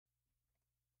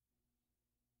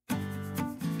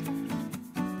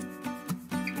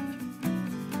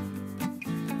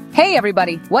Hey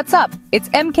everybody, what's up? It's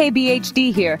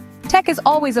MKBHD here. Tech is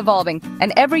always evolving,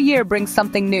 and every year brings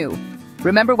something new.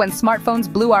 Remember when smartphones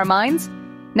blew our minds?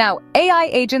 Now, AI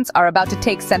agents are about to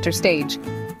take center stage.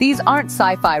 These aren't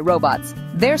sci-fi robots.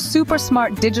 They're super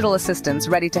smart digital assistants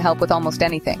ready to help with almost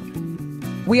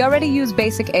anything. We already use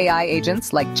basic AI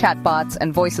agents like chatbots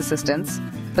and voice assistants,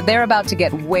 but they're about to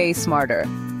get way smarter.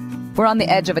 We're on the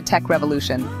edge of a tech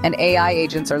revolution, and AI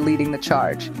agents are leading the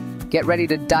charge. Get ready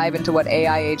to dive into what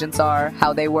AI agents are,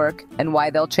 how they work, and why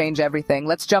they'll change everything.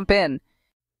 Let's jump in.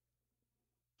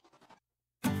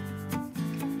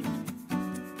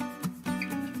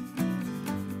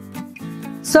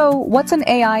 So, what's an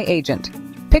AI agent?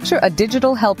 Picture a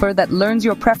digital helper that learns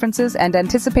your preferences and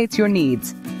anticipates your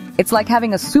needs. It's like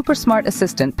having a super smart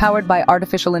assistant powered by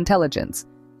artificial intelligence.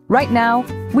 Right now,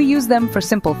 we use them for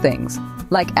simple things,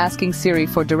 like asking Siri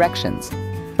for directions.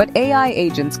 But AI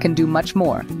agents can do much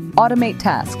more. Automate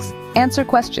tasks, answer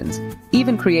questions,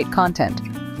 even create content.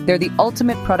 They're the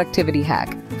ultimate productivity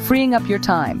hack, freeing up your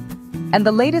time. And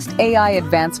the latest AI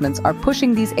advancements are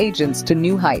pushing these agents to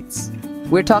new heights.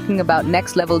 We're talking about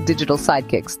next-level digital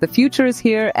sidekicks. The future is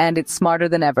here, and it's smarter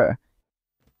than ever.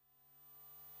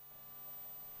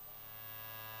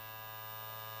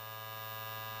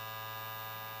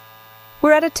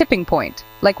 We're at a tipping point,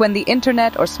 like when the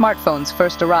internet or smartphones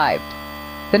first arrived.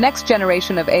 The next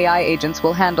generation of AI agents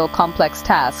will handle complex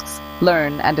tasks,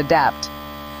 learn, and adapt.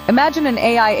 Imagine an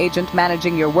AI agent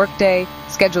managing your workday,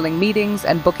 scheduling meetings,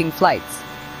 and booking flights.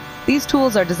 These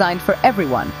tools are designed for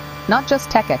everyone, not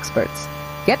just tech experts.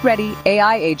 Get ready,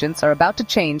 AI agents are about to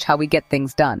change how we get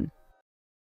things done.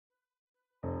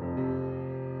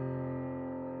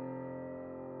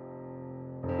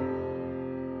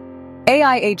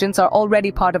 AI agents are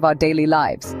already part of our daily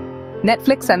lives.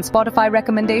 Netflix and Spotify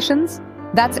recommendations?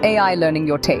 That's AI learning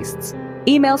your tastes.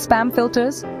 Email spam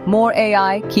filters? More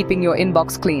AI keeping your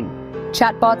inbox clean.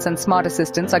 Chatbots and smart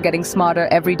assistants are getting smarter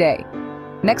every day.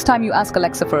 Next time you ask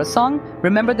Alexa for a song,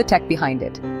 remember the tech behind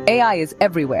it. AI is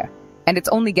everywhere, and it's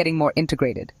only getting more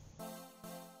integrated.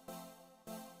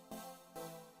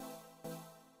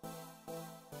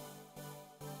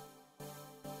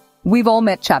 We've all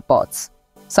met chatbots.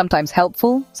 Sometimes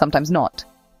helpful, sometimes not.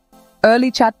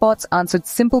 Early chatbots answered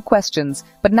simple questions,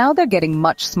 but now they're getting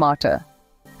much smarter.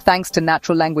 Thanks to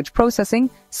natural language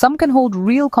processing, some can hold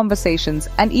real conversations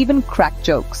and even crack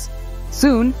jokes.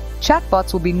 Soon,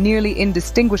 chatbots will be nearly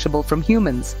indistinguishable from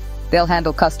humans. They'll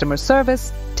handle customer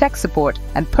service, tech support,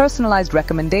 and personalized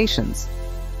recommendations.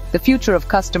 The future of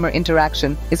customer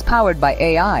interaction is powered by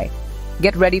AI.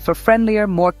 Get ready for friendlier,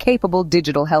 more capable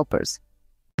digital helpers.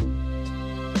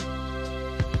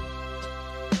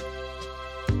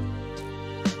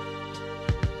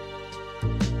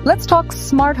 Let's talk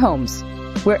smart homes,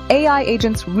 where AI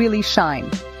agents really shine.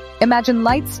 Imagine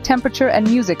lights, temperature, and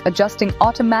music adjusting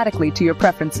automatically to your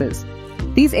preferences.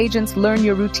 These agents learn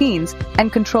your routines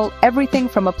and control everything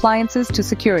from appliances to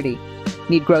security.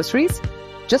 Need groceries?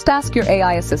 Just ask your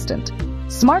AI assistant.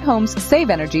 Smart homes save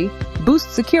energy,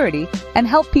 boost security, and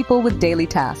help people with daily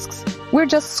tasks. We're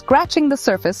just scratching the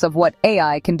surface of what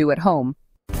AI can do at home.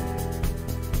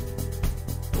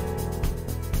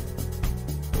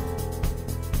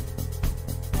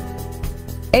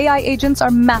 AI agents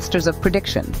are masters of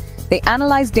prediction. They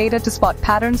analyze data to spot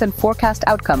patterns and forecast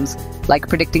outcomes, like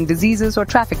predicting diseases or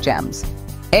traffic jams.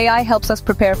 AI helps us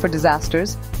prepare for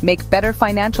disasters, make better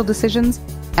financial decisions,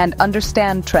 and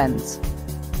understand trends.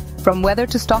 From weather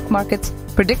to stock markets,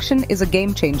 prediction is a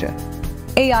game changer.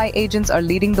 AI agents are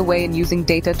leading the way in using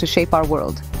data to shape our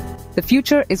world. The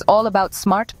future is all about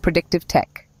smart, predictive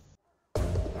tech.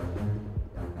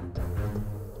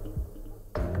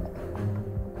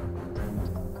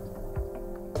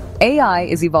 AI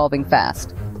is evolving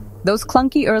fast. Those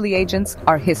clunky early agents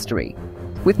are history.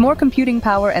 With more computing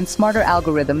power and smarter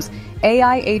algorithms,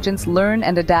 AI agents learn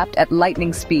and adapt at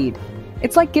lightning speed.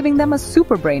 It's like giving them a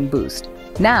super brain boost.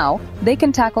 Now, they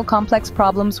can tackle complex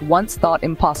problems once thought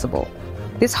impossible.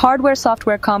 This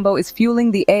hardware-software combo is fueling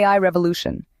the AI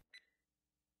revolution.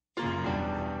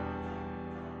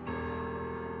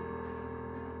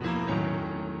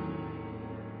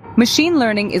 Machine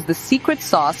learning is the secret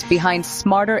sauce behind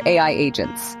smarter AI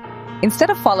agents. Instead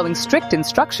of following strict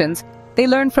instructions, they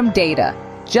learn from data,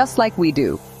 just like we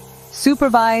do.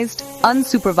 Supervised,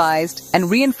 unsupervised,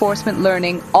 and reinforcement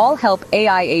learning all help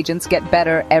AI agents get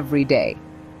better every day.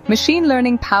 Machine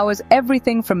learning powers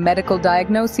everything from medical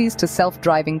diagnoses to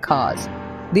self-driving cars.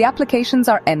 The applications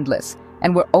are endless,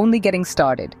 and we're only getting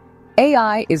started.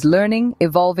 AI is learning,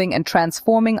 evolving, and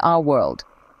transforming our world.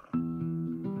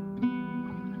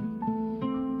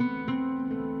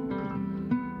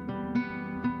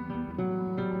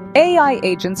 AI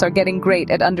agents are getting great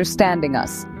at understanding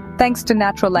us, thanks to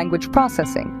natural language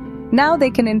processing. Now they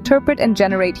can interpret and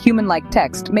generate human-like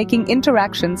text, making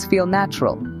interactions feel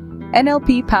natural.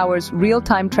 NLP powers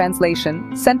real-time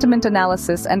translation, sentiment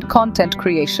analysis, and content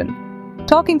creation.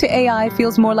 Talking to AI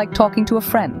feels more like talking to a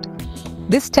friend.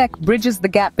 This tech bridges the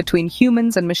gap between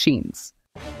humans and machines.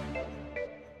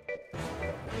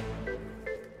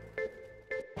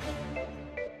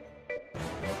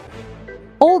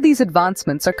 All these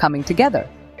advancements are coming together.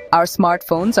 Our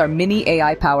smartphones are mini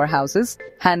AI powerhouses,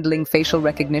 handling facial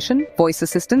recognition, voice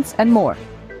assistants, and more.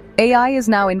 AI is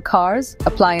now in cars,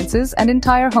 appliances, and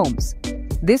entire homes.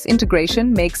 This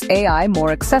integration makes AI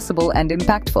more accessible and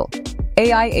impactful.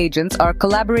 AI agents are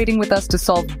collaborating with us to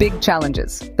solve big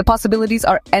challenges. The possibilities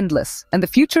are endless, and the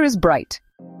future is bright.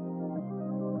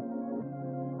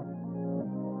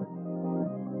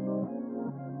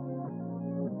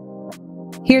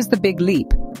 Here's the big leap: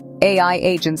 AI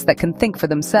agents that can think for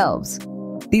themselves.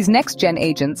 These next-gen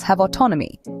agents have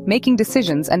autonomy, making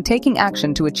decisions and taking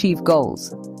action to achieve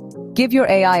goals. Give your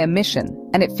AI a mission,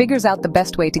 and it figures out the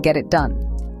best way to get it done.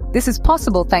 This is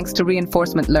possible thanks to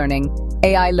reinforcement learning,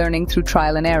 AI learning through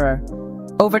trial and error.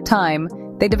 Over time,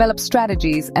 they develop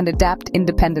strategies and adapt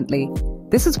independently.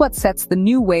 This is what sets the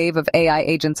new wave of AI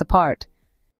agents apart.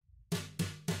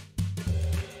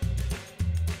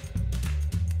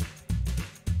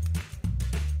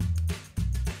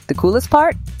 The coolest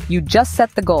part? You just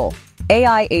set the goal.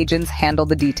 AI agents handle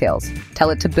the details. Tell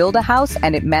it to build a house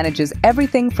and it manages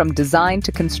everything from design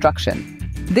to construction.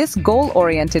 This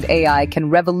goal-oriented AI can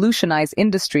revolutionize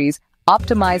industries,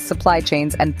 optimize supply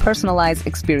chains, and personalize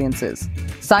experiences.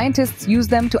 Scientists use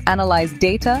them to analyze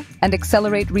data and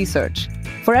accelerate research.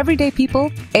 For everyday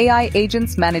people, AI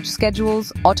agents manage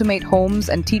schedules, automate homes,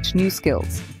 and teach new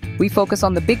skills. We focus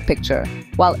on the big picture,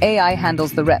 while AI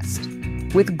handles the rest.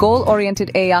 With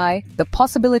goal-oriented AI, the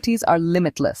possibilities are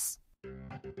limitless.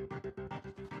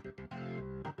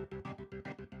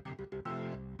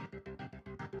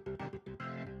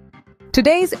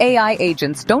 Today's AI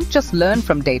agents don't just learn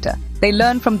from data, they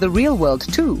learn from the real world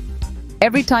too.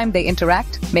 Every time they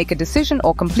interact, make a decision,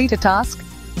 or complete a task,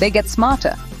 they get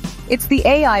smarter. It's the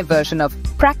AI version of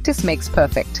practice makes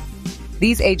perfect.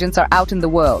 These agents are out in the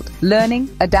world, learning,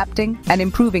 adapting, and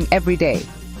improving every day.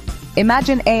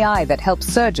 Imagine AI that helps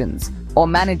surgeons or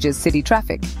manages city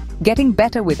traffic, getting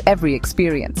better with every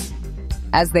experience.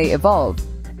 As they evolve,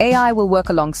 AI will work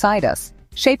alongside us,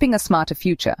 shaping a smarter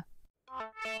future.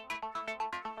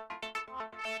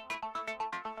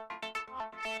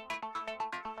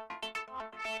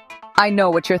 I know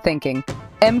what you're thinking.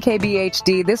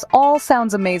 MKBHD, this all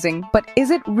sounds amazing, but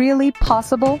is it really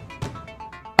possible?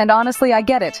 And honestly, I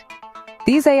get it.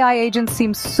 These AI agents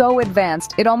seem so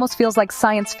advanced, it almost feels like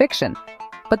science fiction.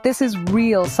 But this is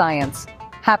real science,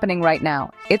 happening right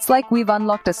now. It's like we've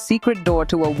unlocked a secret door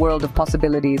to a world of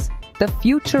possibilities. The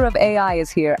future of AI is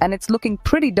here, and it's looking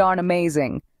pretty darn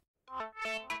amazing.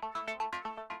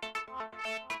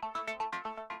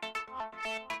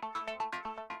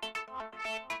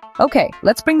 Okay,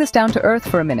 let's bring this down to earth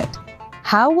for a minute.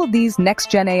 How will these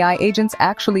next-gen AI agents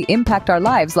actually impact our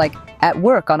lives, like at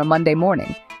work on a Monday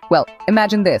morning? Well,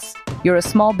 imagine this. You're a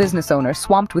small business owner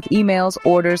swamped with emails,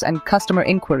 orders, and customer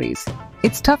inquiries.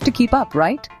 It's tough to keep up,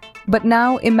 right? But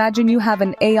now imagine you have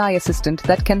an AI assistant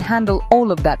that can handle all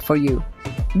of that for you.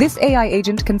 This AI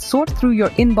agent can sort through your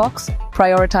inbox,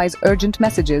 prioritize urgent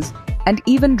messages, and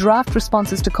even draft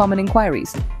responses to common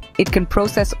inquiries. It can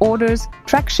process orders,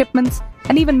 track shipments,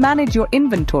 and even manage your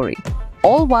inventory,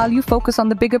 all while you focus on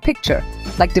the bigger picture,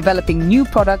 like developing new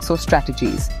products or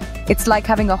strategies. It's like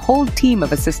having a whole team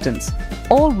of assistants,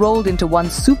 all rolled into one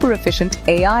super efficient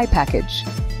AI package.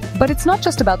 But it's not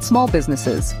just about small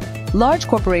businesses. Large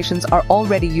corporations are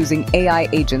already using AI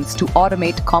agents to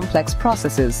automate complex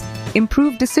processes,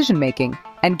 improve decision-making,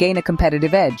 and gain a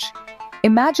competitive edge.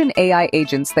 Imagine AI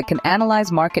agents that can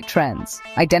analyze market trends,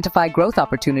 identify growth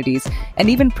opportunities, and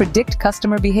even predict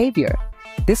customer behavior.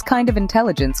 This kind of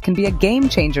intelligence can be a game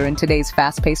changer in today's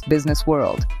fast-paced business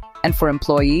world. And for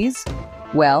employees,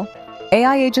 well,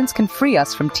 AI agents can free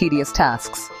us from tedious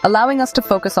tasks, allowing us to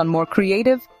focus on more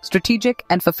creative, strategic,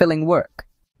 and fulfilling work.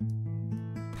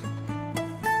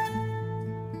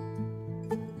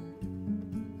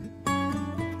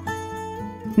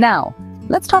 Now,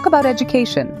 let's talk about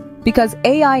education, because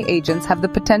AI agents have the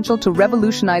potential to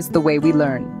revolutionize the way we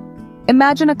learn.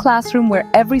 Imagine a classroom where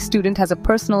every student has a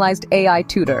personalized AI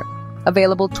tutor,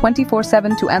 available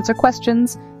 24/7 to answer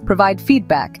questions, provide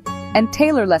feedback, and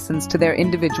tailor lessons to their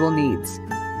individual needs.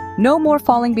 No more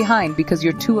falling behind because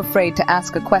you're too afraid to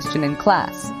ask a question in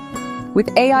class.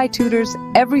 With AI tutors,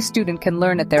 every student can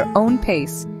learn at their own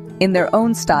pace, in their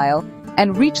own style,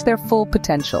 and reach their full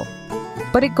potential.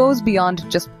 But it goes beyond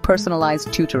just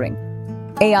personalized tutoring.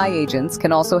 AI agents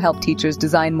can also help teachers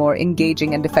design more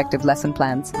engaging and effective lesson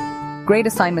plans, grade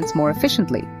assignments more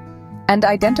efficiently, and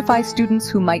identify students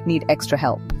who might need extra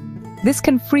help. This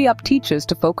can free up teachers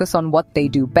to focus on what they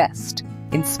do best,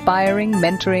 inspiring,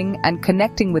 mentoring, and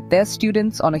connecting with their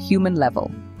students on a human level.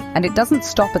 And it doesn't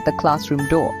stop at the classroom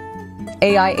door.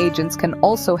 AI agents can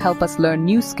also help us learn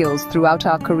new skills throughout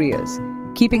our careers,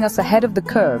 keeping us ahead of the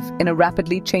curve in a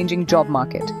rapidly changing job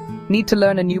market. Need to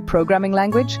learn a new programming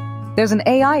language? There's an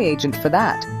AI agent for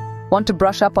that. Want to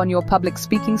brush up on your public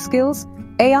speaking skills?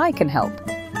 AI can help.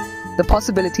 The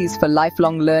possibilities for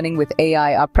lifelong learning with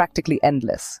AI are practically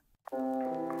endless.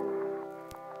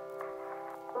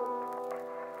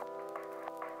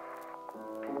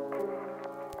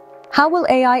 How will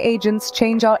AI agents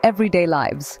change our everyday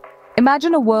lives?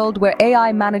 Imagine a world where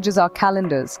AI manages our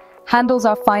calendars, handles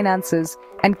our finances,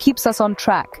 and keeps us on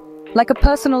track, like a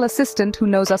personal assistant who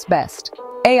knows us best.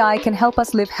 AI can help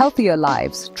us live healthier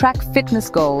lives, track fitness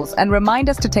goals, and remind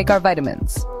us to take our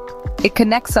vitamins. It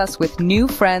connects us with new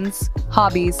friends,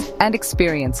 hobbies, and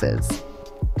experiences.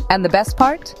 And the best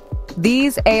part?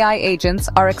 These AI agents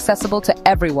are accessible to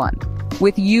everyone,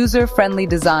 with user-friendly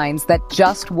designs that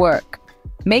just work,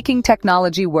 making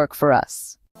technology work for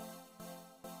us.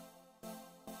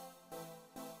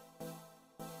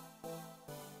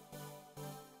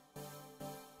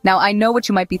 Now, I know what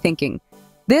you might be thinking.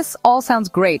 This all sounds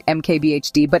great,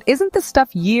 MKBHD, but isn't this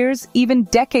stuff years, even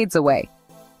decades away?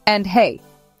 And hey,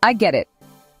 I get it.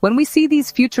 When we see these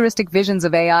futuristic visions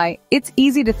of AI, it's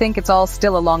easy to think it's all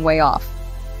still a long way off.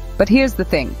 But here's the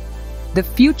thing. The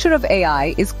future of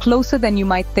AI is closer than you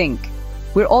might think.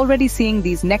 We're already seeing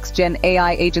these next-gen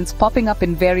AI agents popping up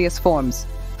in various forms,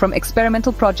 from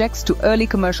experimental projects to early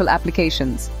commercial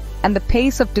applications. And the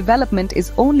pace of development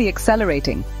is only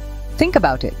accelerating. Think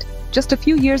about it. Just a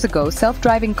few years ago,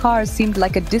 self-driving cars seemed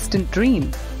like a distant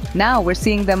dream. Now we're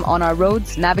seeing them on our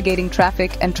roads, navigating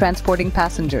traffic and transporting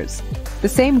passengers. The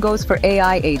same goes for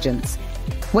AI agents.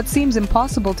 What seems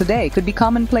impossible today could be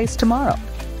commonplace tomorrow.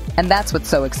 And that's what's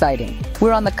so exciting.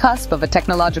 We're on the cusp of a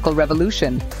technological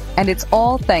revolution, and it's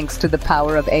all thanks to the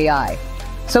power of AI.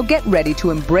 So get ready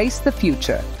to embrace the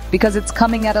future, because it's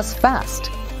coming at us fast.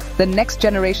 The next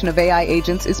generation of AI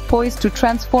agents is poised to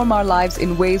transform our lives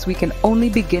in ways we can only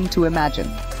begin to imagine.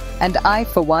 And I,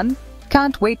 for one,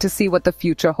 can't wait to see what the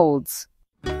future holds.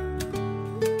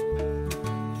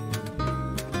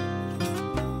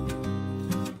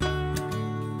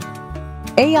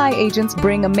 AI agents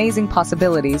bring amazing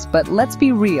possibilities, but let's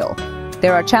be real.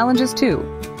 There are challenges too.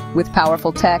 With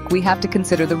powerful tech, we have to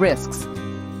consider the risks.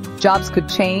 Jobs could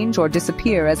change or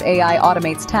disappear as AI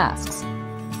automates tasks.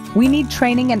 We need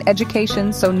training and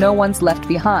education so no one's left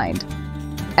behind.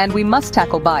 And we must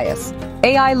tackle bias.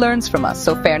 AI learns from us,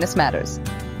 so fairness matters.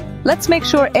 Let's make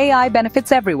sure AI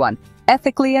benefits everyone,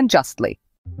 ethically and justly.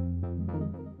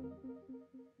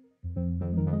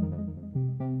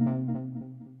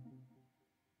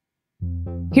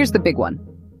 Here's the big one.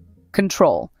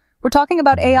 Control. We're talking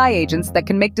about AI agents that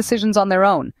can make decisions on their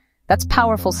own. That's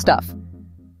powerful stuff.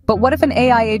 But what if an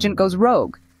AI agent goes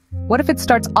rogue? What if it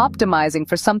starts optimizing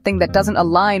for something that doesn't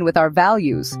align with our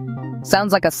values?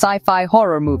 Sounds like a sci-fi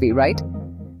horror movie, right?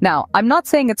 Now, I'm not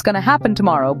saying it's gonna happen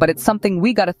tomorrow, but it's something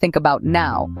we gotta think about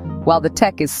now, while the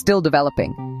tech is still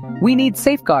developing. We need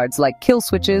safeguards like kill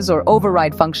switches or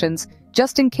override functions,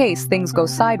 just in case things go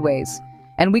sideways.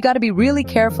 And we gotta be really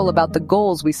careful about the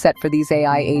goals we set for these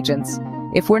AI agents.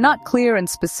 If we're not clear and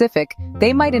specific,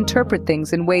 they might interpret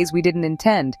things in ways we didn't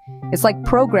intend. It's like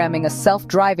programming a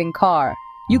self-driving car.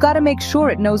 You gotta make sure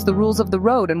it knows the rules of the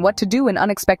road and what to do in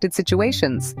unexpected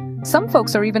situations. Some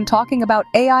folks are even talking about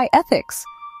AI ethics,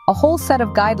 a whole set of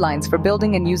guidelines for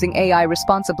building and using AI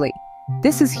responsibly.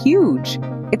 This is huge.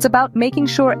 It's about making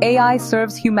sure AI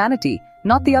serves humanity,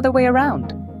 not the other way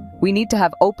around. We need to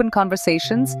have open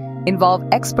conversations, involve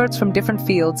experts from different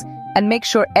fields, and make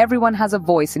sure everyone has a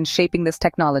voice in shaping this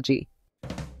technology.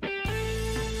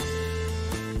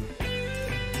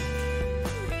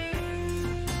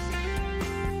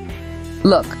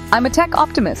 Look, I'm a tech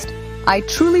optimist. I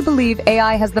truly believe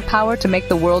AI has the power to make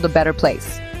the world a better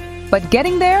place. But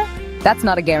getting there? That's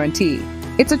not a guarantee.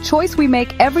 It's a choice we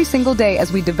make every single day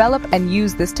as we develop and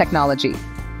use this technology.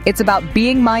 It's about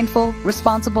being mindful,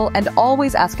 responsible, and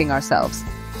always asking ourselves,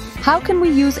 how can we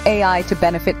use AI to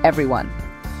benefit everyone?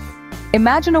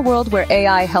 Imagine a world where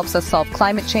AI helps us solve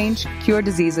climate change, cure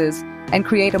diseases, and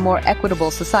create a more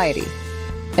equitable society.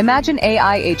 Imagine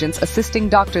AI agents assisting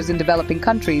doctors in developing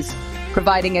countries,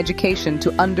 providing education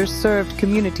to underserved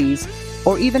communities,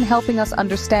 or even helping us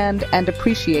understand and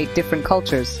appreciate different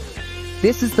cultures.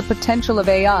 This is the potential of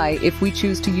AI if we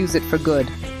choose to use it for good.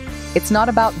 It's not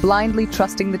about blindly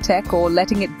trusting the tech or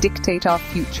letting it dictate our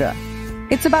future.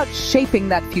 It's about shaping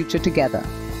that future together,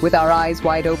 with our eyes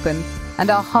wide open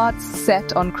and our hearts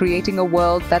set on creating a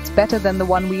world that's better than the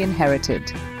one we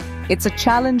inherited. It's a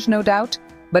challenge, no doubt,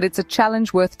 but it's a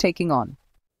challenge worth taking on.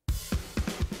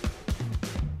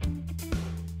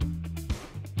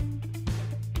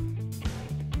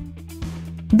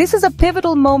 This is a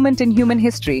pivotal moment in human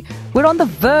history. We're on the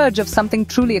verge of something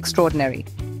truly extraordinary.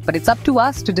 But it's up to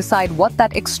us to decide what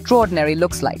that extraordinary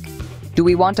looks like. Do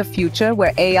we want a future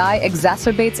where AI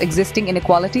exacerbates existing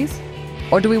inequalities?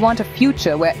 Or do we want a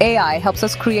future where AI helps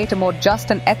us create a more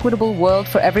just and equitable world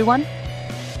for everyone?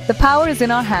 The power is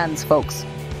in our hands, folks.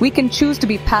 We can choose to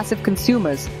be passive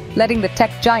consumers, letting the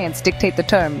tech giants dictate the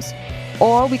terms.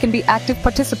 Or we can be active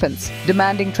participants,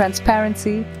 demanding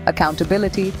transparency,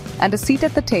 accountability, and a seat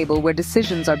at the table where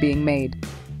decisions are being made.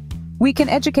 We can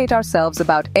educate ourselves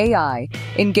about AI,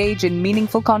 engage in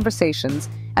meaningful conversations,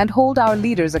 and hold our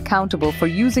leaders accountable for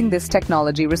using this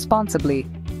technology responsibly.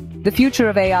 The future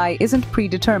of AI isn't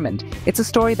predetermined. It's a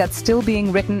story that's still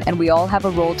being written, and we all have a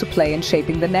role to play in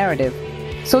shaping the narrative.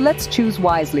 So let's choose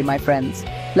wisely, my friends.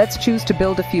 Let's choose to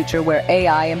build a future where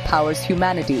AI empowers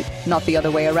humanity, not the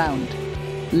other way around.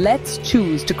 Let's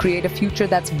choose to create a future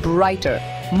that's brighter,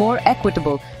 more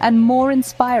equitable, and more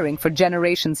inspiring for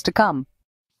generations to come.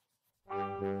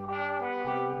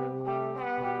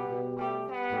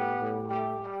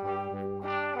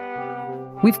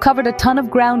 We've covered a ton of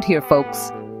ground here,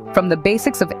 folks. From the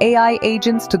basics of AI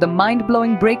agents to the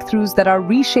mind-blowing breakthroughs that are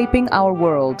reshaping our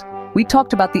world. We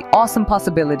talked about the awesome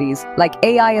possibilities, like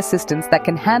AI assistants that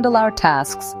can handle our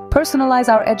tasks, personalize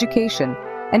our education,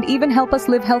 and even help us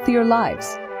live healthier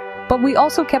lives. But we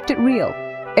also kept it real,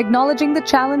 acknowledging the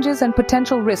challenges and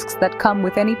potential risks that come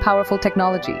with any powerful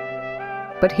technology.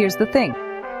 But here's the thing.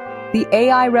 The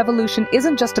AI revolution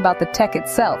isn't just about the tech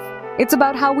itself. It's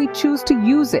about how we choose to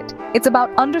use it. It's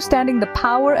about understanding the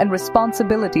power and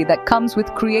responsibility that comes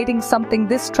with creating something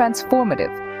this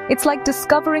transformative. It's like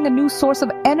discovering a new source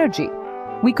of energy.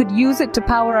 We could use it to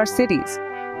power our cities,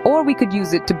 or we could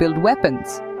use it to build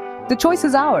weapons. The choice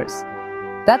is ours.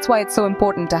 That's why it's so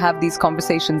important to have these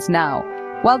conversations now,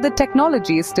 while the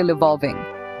technology is still evolving.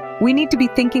 We need to be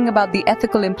thinking about the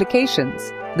ethical implications,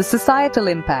 the societal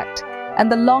impact, and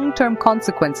the long-term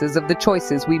consequences of the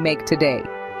choices we make today.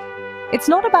 It's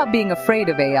not about being afraid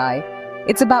of AI.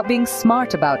 It's about being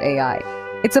smart about AI.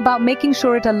 It's about making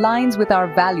sure it aligns with our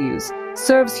values,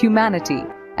 serves humanity,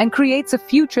 and creates a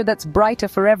future that's brighter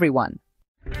for everyone.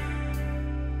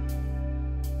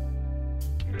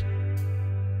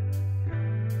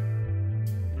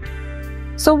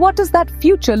 So what does that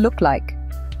future look like?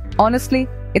 Honestly,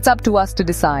 it's up to us to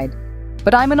decide.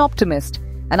 But I'm an optimist,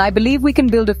 and I believe we can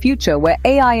build a future where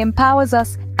AI empowers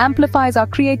us, amplifies our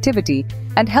creativity,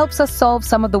 and helps us solve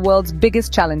some of the world's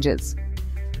biggest challenges.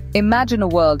 Imagine a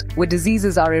world where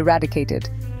diseases are eradicated,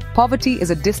 poverty is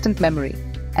a distant memory,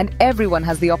 and everyone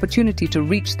has the opportunity to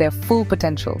reach their full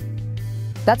potential.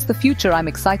 That's the future I'm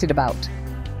excited about.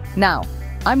 Now,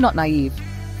 I'm not naive.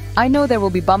 I know there will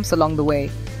be bumps along the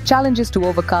way, challenges to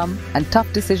overcome, and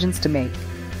tough decisions to make.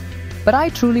 But I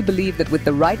truly believe that with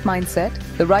the right mindset,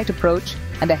 the right approach,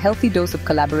 and a healthy dose of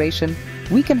collaboration,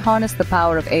 we can harness the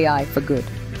power of AI for good.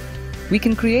 We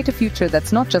can create a future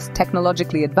that's not just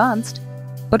technologically advanced,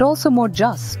 but also more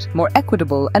just, more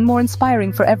equitable, and more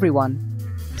inspiring for everyone.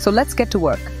 So let's get to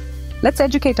work. Let's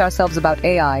educate ourselves about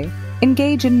AI,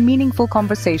 engage in meaningful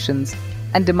conversations,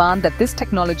 and demand that this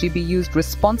technology be used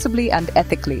responsibly and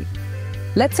ethically.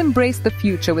 Let's embrace the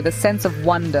future with a sense of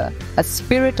wonder, a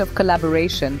spirit of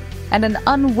collaboration, and an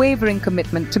unwavering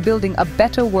commitment to building a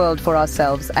better world for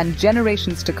ourselves and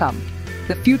generations to come.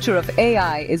 The future of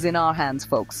AI is in our hands,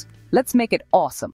 folks. Let's make it awesome.